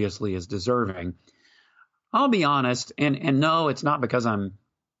obviously is deserving. I'll be honest, and no, it's not because I'm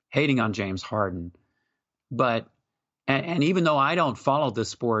hating on James Harden, but and even though I don't follow this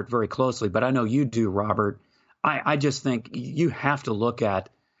sport very closely, but I know you do, Robert, I just think you have to look at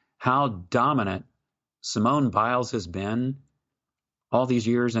how dominant Simone Biles has been all these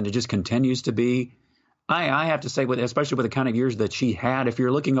years, and it just continues to be. I have to say, especially with the kind of years that she had, if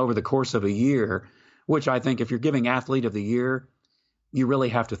you're looking over the course of a year, which I think if you're giving Athlete of the Year, you really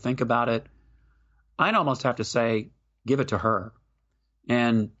have to think about it. I'd almost have to say, give it to her.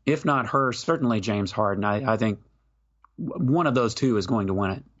 And if not her, certainly James Harden. I think one of those two is going to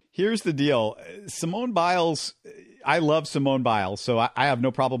win it. Here's the deal. Simone Biles, I love Simone Biles, so I have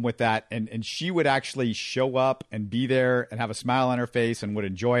no problem with that. And she would actually show up and be there and have a smile on her face and would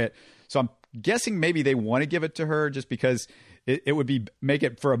enjoy it. So I'm guessing maybe they want to give it to her just because it would make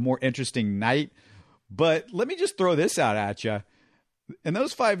it for a more interesting night. But let me just throw this out at you. In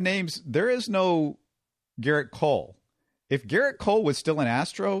those 5 names, there is no Garrett Cole. If Garrett Cole was still an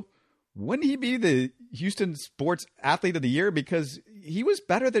Astro, wouldn't he be the Houston Sports Athlete of the Year? Because he was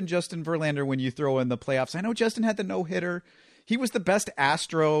better than Justin Verlander when you throw in the playoffs. I know Justin had the no-hitter. He was the best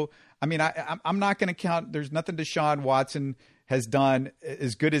Astro. I mean, I'm not going to count. There's nothing Deshaun Watson has done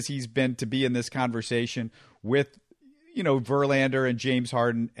as good as he's been to be in this conversation with, Verlander and James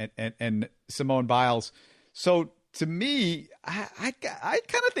Harden and Simone Biles. So to me, I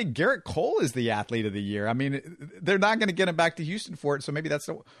kind of think Garrett Cole is the Athlete of the Year. I mean, they're not going to get him back to Houston for it, so maybe that's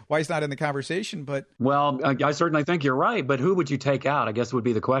why he's not in the conversation. But well, I certainly think you're right. But who would you take out? I guess would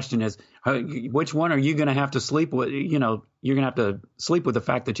be the question: is which one are you going to have to sleep with? You're going to have to sleep with the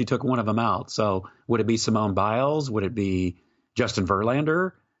fact that you took one of them out. So would it be Simone Biles? Would it be Justin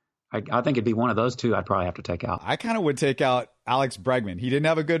Verlander? I think it'd be one of those two I'd probably have to take out. I kind of would take out Alex Bregman. He didn't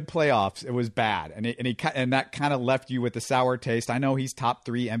have a good playoffs. It was bad. And that kind of left you with a sour taste. I know he's top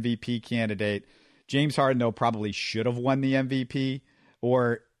 3 MVP candidate. James Harden, though, probably should have won the MVP.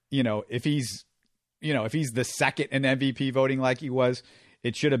 Or, if he's the second in MVP voting like he was,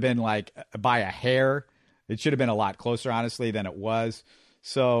 it should have been like by a hair. It should have been a lot closer, honestly, than it was.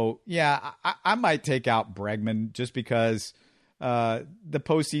 So, yeah, I might take out Bregman just because the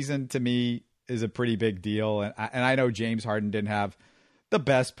postseason to me is a pretty big deal. And I know James Harden didn't have the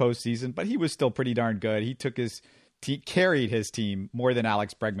best postseason, but he was still pretty darn good. He took his carried his team more than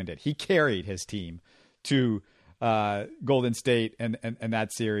Alex Bregman did. He carried his team to Golden State and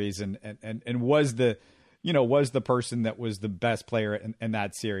that series and was the person that was the best player in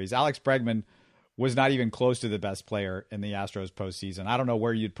that series. Alex Bregman was not even close to the best player in the Astros postseason. I don't know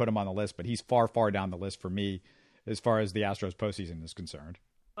where you'd put him on the list, but he's far, far down the list for me as far as the Astros postseason is concerned.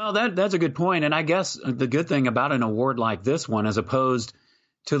 Well, that's a good point. And I guess the good thing about an award like this one, as opposed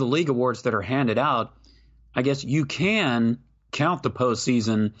to the league awards that are handed out, I guess you can count the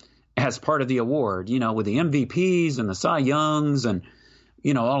postseason as part of the award, with the MVPs and the Cy Youngs and,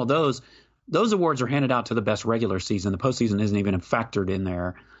 all of those. Those awards are handed out to the best regular season. The postseason isn't even factored in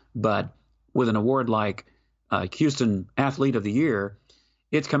there. But with an award like Houston Athlete of the Year,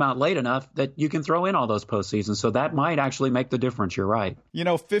 it's come out late enough that you can throw in all those postseasons. So that might actually make the difference. You're right.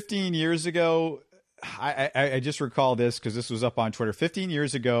 15 years ago, I just recall this because this was up on Twitter. 15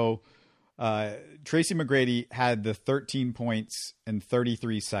 years ago, Tracy McGrady had the 13 points in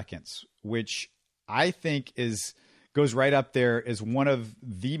 33 seconds, which I think goes right up there as one of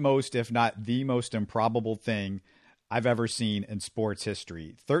the most, if not the most improbable thing I've ever seen in sports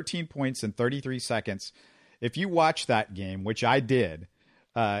history. 13 points in 33 seconds. If you watch that game, which I did,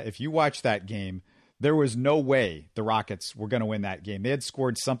 if you watch that game, there was no way the Rockets were going to win that game. They had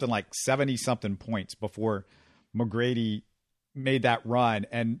scored something like 70-something points before McGrady made that run.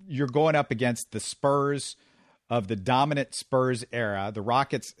 And you're going up against the Spurs of the dominant Spurs era. The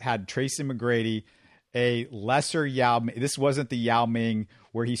Rockets had Tracy McGrady, a lesser Yao Ming. This wasn't the Yao Ming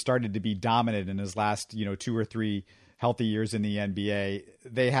where he started to be dominant in his last, 2 or 3 healthy years in the NBA.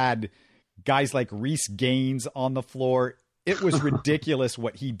 They had guys like Reece Gaines on the floor. It was ridiculous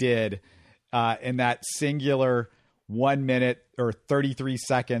what he did in that singular 1 minute or 33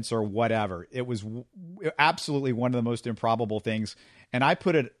 seconds or whatever. It was absolutely one of the most improbable things. And I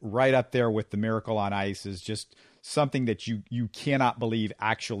put it right up there with the Miracle on Ice as just something that you cannot believe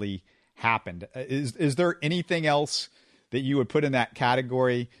actually happened. Is there anything else that you would put in that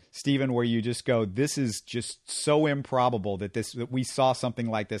category, Stephen, where you just go, this is just so improbable that we saw something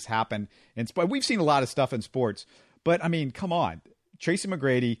like this happen? And we've seen a lot of stuff in sports, but I mean, come on. Tracy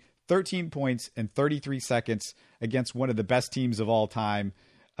McGrady, 13 points in 33 seconds against one of the best teams of all time.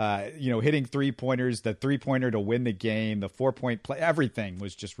 Hitting 3-pointers, the 3-pointer to win the game, the 4-point play, everything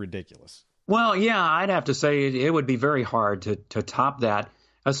was just ridiculous. Well, yeah, I'd have to say it would be very hard to top that,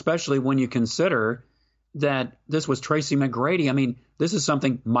 especially when you consider that this was Tracy McGrady. I mean, this is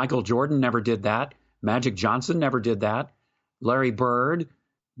something Michael Jordan never did that. Magic Johnson never did that. Larry Bird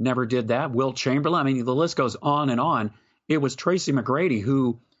never did that. Wilt Chamberlain. I mean, the list goes on and on. It was Tracy McGrady,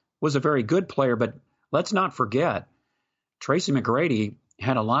 who was a very good player, but let's not forget, Tracy McGrady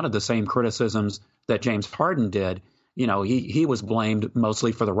had a lot of the same criticisms that James Harden did. He was blamed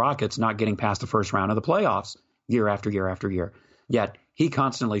mostly for the Rockets not getting past the first round of the playoffs year after year after year. Yet he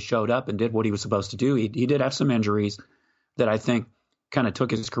constantly showed up and did what he was supposed to do. He did have some injuries that I think kind of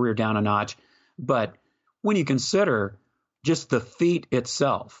took his career down a notch. But when you consider just the feat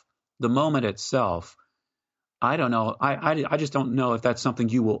itself, the moment itself, I don't know. I just don't know if that's something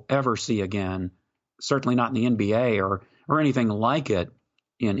you will ever see again. Certainly not in the NBA or anything like it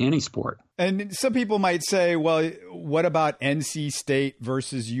in any sport. And some people might say, well, what about NC State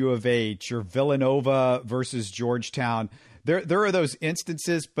versus U of H or Villanova versus Georgetown? There are those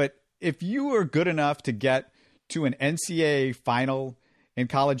instances, but if you are good enough to get to an NCAA final in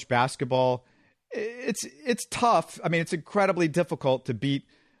college basketball, it's tough. I mean, it's incredibly difficult to beat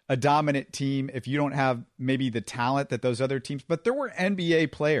a dominant team if you don't have maybe the talent that those other teams. But there were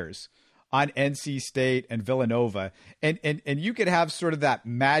NBA players on NC State and Villanova, and you could have sort of that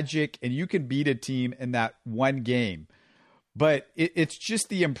magic, and you can beat a team in that one game. But it's just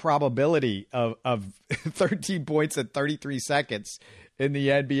the improbability of 13 points at 33 seconds in the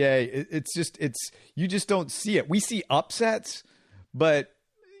NBA. You just don't see it. We see upsets, but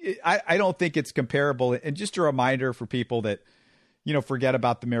I don't think it's comparable. And just a reminder for people that, forget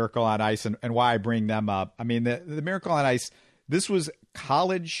about the Miracle on Ice and why I bring them up. I mean, the Miracle on Ice, this was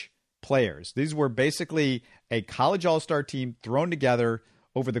college players. These were basically a college all-star team thrown together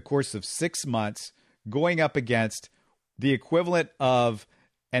over the course of 6 months, going up against the equivalent of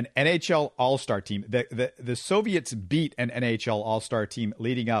an NHL all-star team. The Soviets beat an NHL all-star team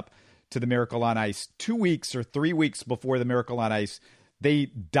leading up to the Miracle on Ice 2 weeks or 3 weeks before the Miracle on Ice. They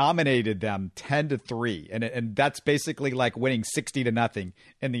dominated them 10-3. And that's basically like winning 60-0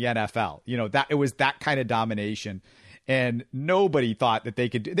 in the NFL. That it was that kind of domination. And nobody thought that they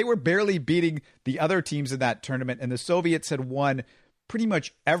could they were barely beating the other teams in that tournament. And the Soviets had won pretty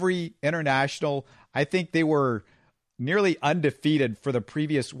much every international. I think they were nearly undefeated for the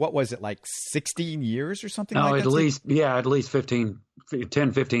previous, what was it, like 16 years or something like that? At least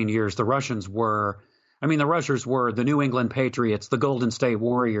 10, 15 years. The Russians were, the Russians were the New England Patriots, the Golden State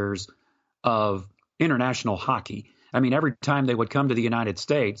Warriors of international hockey. Every time they would come to the United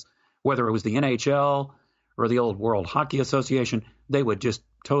States, whether it was the NHL or the old World Hockey Association, they would just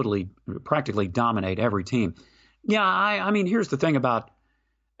practically dominate every team. Yeah, here's the thing about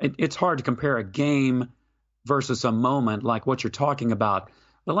it. It's hard to compare a game versus a moment like what you're talking about.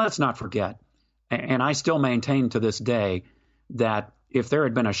 But let's not forget, and I still maintain to this day, that if there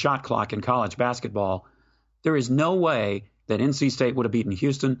had been a shot clock in college basketball, there is no way that NC State would have beaten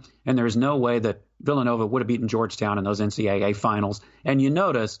Houston, and there is no way that Villanova would have beaten Georgetown in those NCAA finals. And you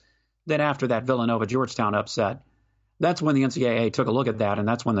notice that after that Villanova-Georgetown upset, that's when the NCAA took a look at that, and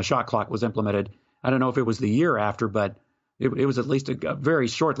that's when the shot clock was implemented. I don't know if it was the year after, but it was at least very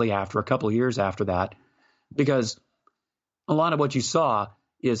shortly after, a couple of years after that, because a lot of what you saw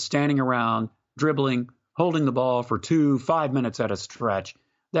is standing around, dribbling, holding the ball for 5 minutes at a stretch.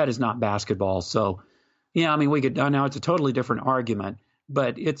 That is not basketball. So, yeah, we could now it's a totally different argument,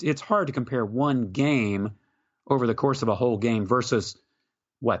 but it's hard to compare one game over the course of a whole game versus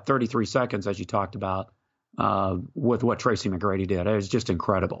 33 seconds, as you talked about, with what Tracy McGrady did. It was just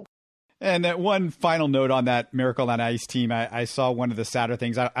incredible. And that one final note on that Miracle on Ice team, I saw one of the sadder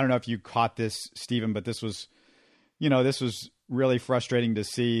things. I don't know if you caught this, Stephen, but this was really frustrating to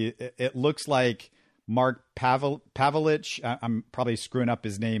see. It looks like Mark Pavelich, I'm probably screwing up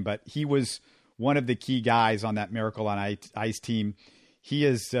his name, but he was one of the key guys on that Miracle on Ice team. He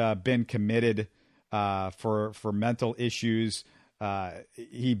has been committed for mental issues.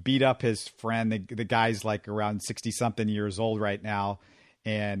 He beat up his friend. The guy's like around 60-something years old right now.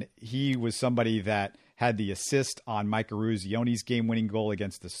 And he was somebody that had the assist on Mike Eruzioni's game-winning goal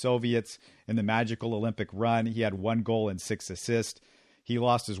against the Soviets in the magical Olympic run. He had 1 goal and 6 assists. He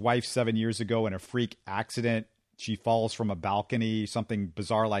lost his wife 7 years ago in a freak accident. She falls from a balcony, something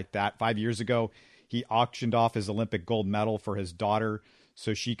bizarre like that. 5 years ago, he auctioned off his Olympic gold medal for his daughter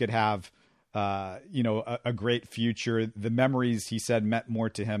so she could have a great future. The memories, he said, meant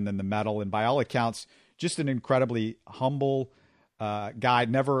more to him than the medal. And by all accounts, just an incredibly humble guy,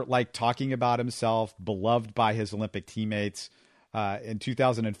 never liked talking about himself, beloved by his Olympic teammates. In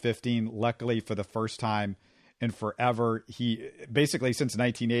 2015, luckily for the first time in forever, he basically since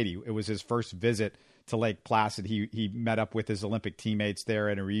 1980, it was his first visit to Lake Placid. He met up with his Olympic teammates there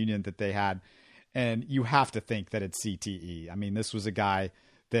in a reunion that they had. And you have to think that it's CTE. This was a guy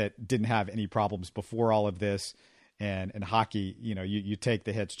that didn't have any problems before all of this. And in hockey, you take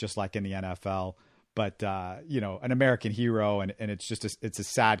the hits just like in the NFL. But, an American hero, and it's just it's a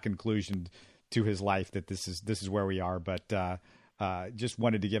sad conclusion to his life that this is where we are. But just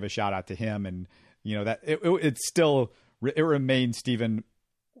wanted to give a shout out to him, and that it remains, Stephen,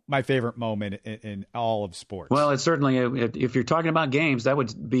 my favorite moment in all of sports. Well, it's certainly, if you're talking about games, that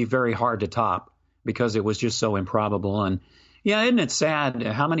would be very hard to top because it was just so improbable. And yeah, isn't it sad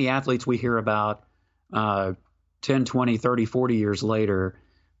how many athletes we hear about 10, 20, 30, 40 years later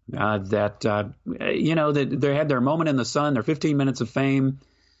that they had their moment in the sun, their 15 minutes of fame,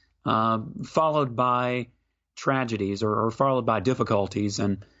 followed by tragedies or followed by difficulties.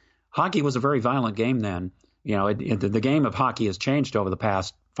 And hockey was a very violent game then. The game of hockey has changed over the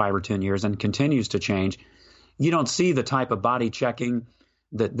past 5 or 10 years and continues to change. You don't see the type of body checking,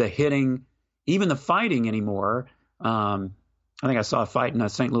 the hitting, even the fighting anymore. I think I saw a fight in a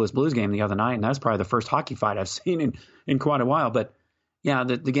St. Louis Blues game the other night, and that's probably the first hockey fight I've seen in quite a while. But yeah,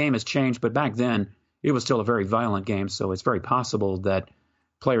 the game has changed, but back then it was still a very violent game. So it's very possible that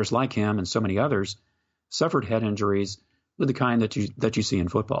players like him and so many others suffered head injuries with the kind that you see in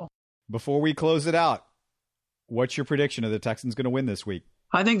football. Before we close it out, what's your prediction of the Texans going to win this week?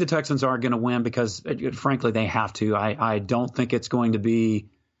 I think the Texans are going to win because, frankly, they have to. I don't think it's going to be.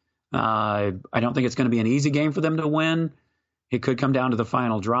 I don't think it's going to be an easy game for them to win. It could come down to the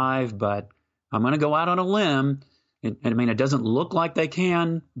final drive, but I'm going to go out on a limb. It doesn't look like they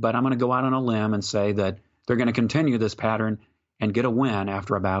can, but I'm going to go out on a limb and say that they're going to continue this pattern and get a win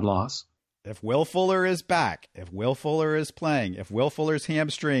after a bad loss. If Will Fuller is back, if Will Fuller is playing, if Will Fuller's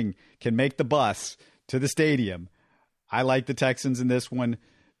hamstring can make the bus to the stadium, I like the Texans in this one.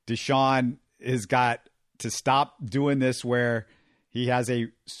 Deshaun has got to stop doing this where he has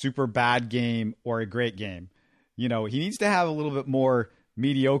a super bad game or a great game. He needs to have a little bit more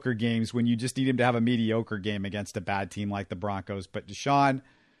mediocre games when you just need him to have a mediocre game against a bad team like the Broncos. But Deshaun,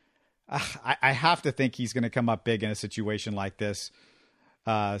 I have to think he's going to come up big in a situation like this.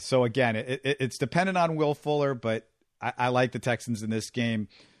 So again, it's dependent on Will Fuller, but I like the Texans in this game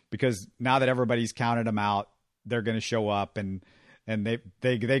because now that everybody's counted them out, they're going to show up and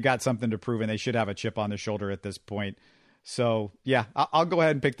they got something to prove, and they should have a chip on their shoulder at this point. So yeah, I'll go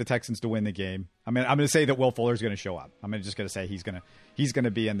ahead and pick the Texans to win the game. I mean, I'm going to say that Will Fuller's going to show up. I'm just going to say he's going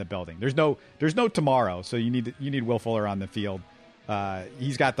to be in the building. There's no tomorrow, so you need Will Fuller on the field.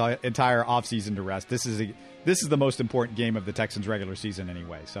 He's got the entire offseason to rest. This is the most important game of the Texans regular season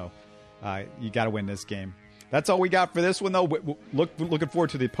anyway. So you got to win this game. That's all we got for this one, though. Looking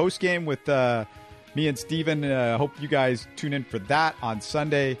forward to the post game with me and Steven. Hope you guys tune in for that on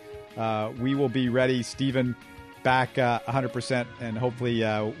Sunday. We will be ready. Steven back 100%, and hopefully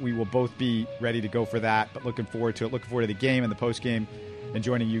we will both be ready to go for that. But looking forward to it. Looking forward to the game and the post game, and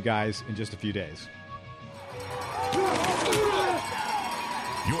joining you guys in just a few days.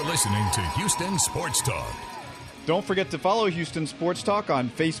 You're listening to Houston Sports Talk. Don't forget to follow Houston Sports Talk on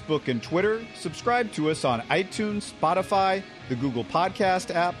Facebook and Twitter. Subscribe to us on iTunes, Spotify, the Google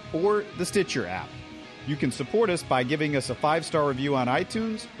Podcast app, or the Stitcher app. You can support us by giving us a 5-star review on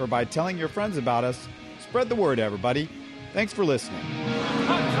iTunes or by telling your friends about us. Spread the word, everybody. Thanks for listening.